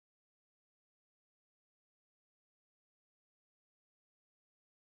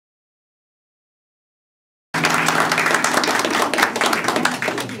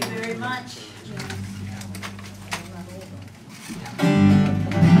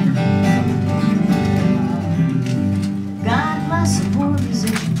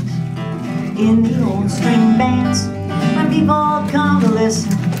old string bands, when people come to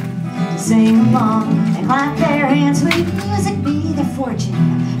listen, to sing along and clap their hands. Sweet music be their fortune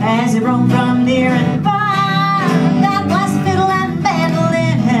as they roam from near and far. God bless the fiddle and the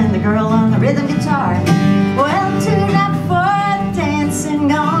mandolin and the girl on the rhythm guitar. Well, tune up for the dancing,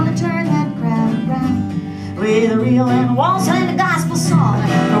 gonna turn that crowd around with a reel and a waltz and a gospel song.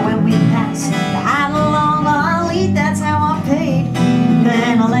 For when we pass the hat along, I'll eat, that's how I'm paid.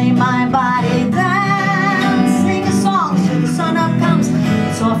 Then I'll lay my body down, sing a song till the sun up comes.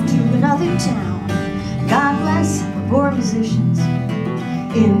 It's off to another town. God bless the poor musicians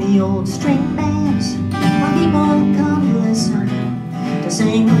in the old string bands, when people come to listen, to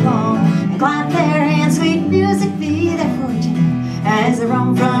sing along and clap their hands. Sweet music be their fortune as they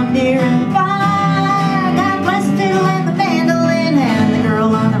roam from near and far. God bless the fiddle and the mandolin and the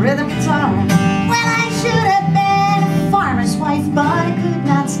girl on the rhythm guitar. Well, I should have been a farmer's wife, but I could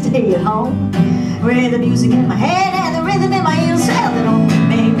not stay at home with the music in my head and the rhythm in my ears. Well, it only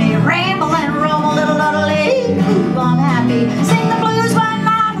made me ramble and roam a little utterly. Ooh, I'm happy, sing the blues when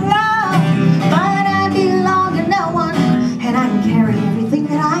I'm alone, but I belong to no one, and I can carry everything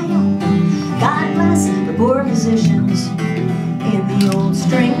that I own. God bless the poor musicians in the old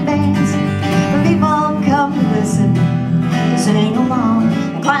string bands, when people come to listen, to sing along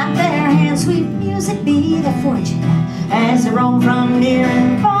and clap their hands. Sweet music be their fortune as they roam from near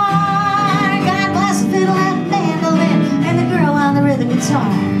and far. God bless the fiddle and the mandolin and the girl on the rhythm guitar.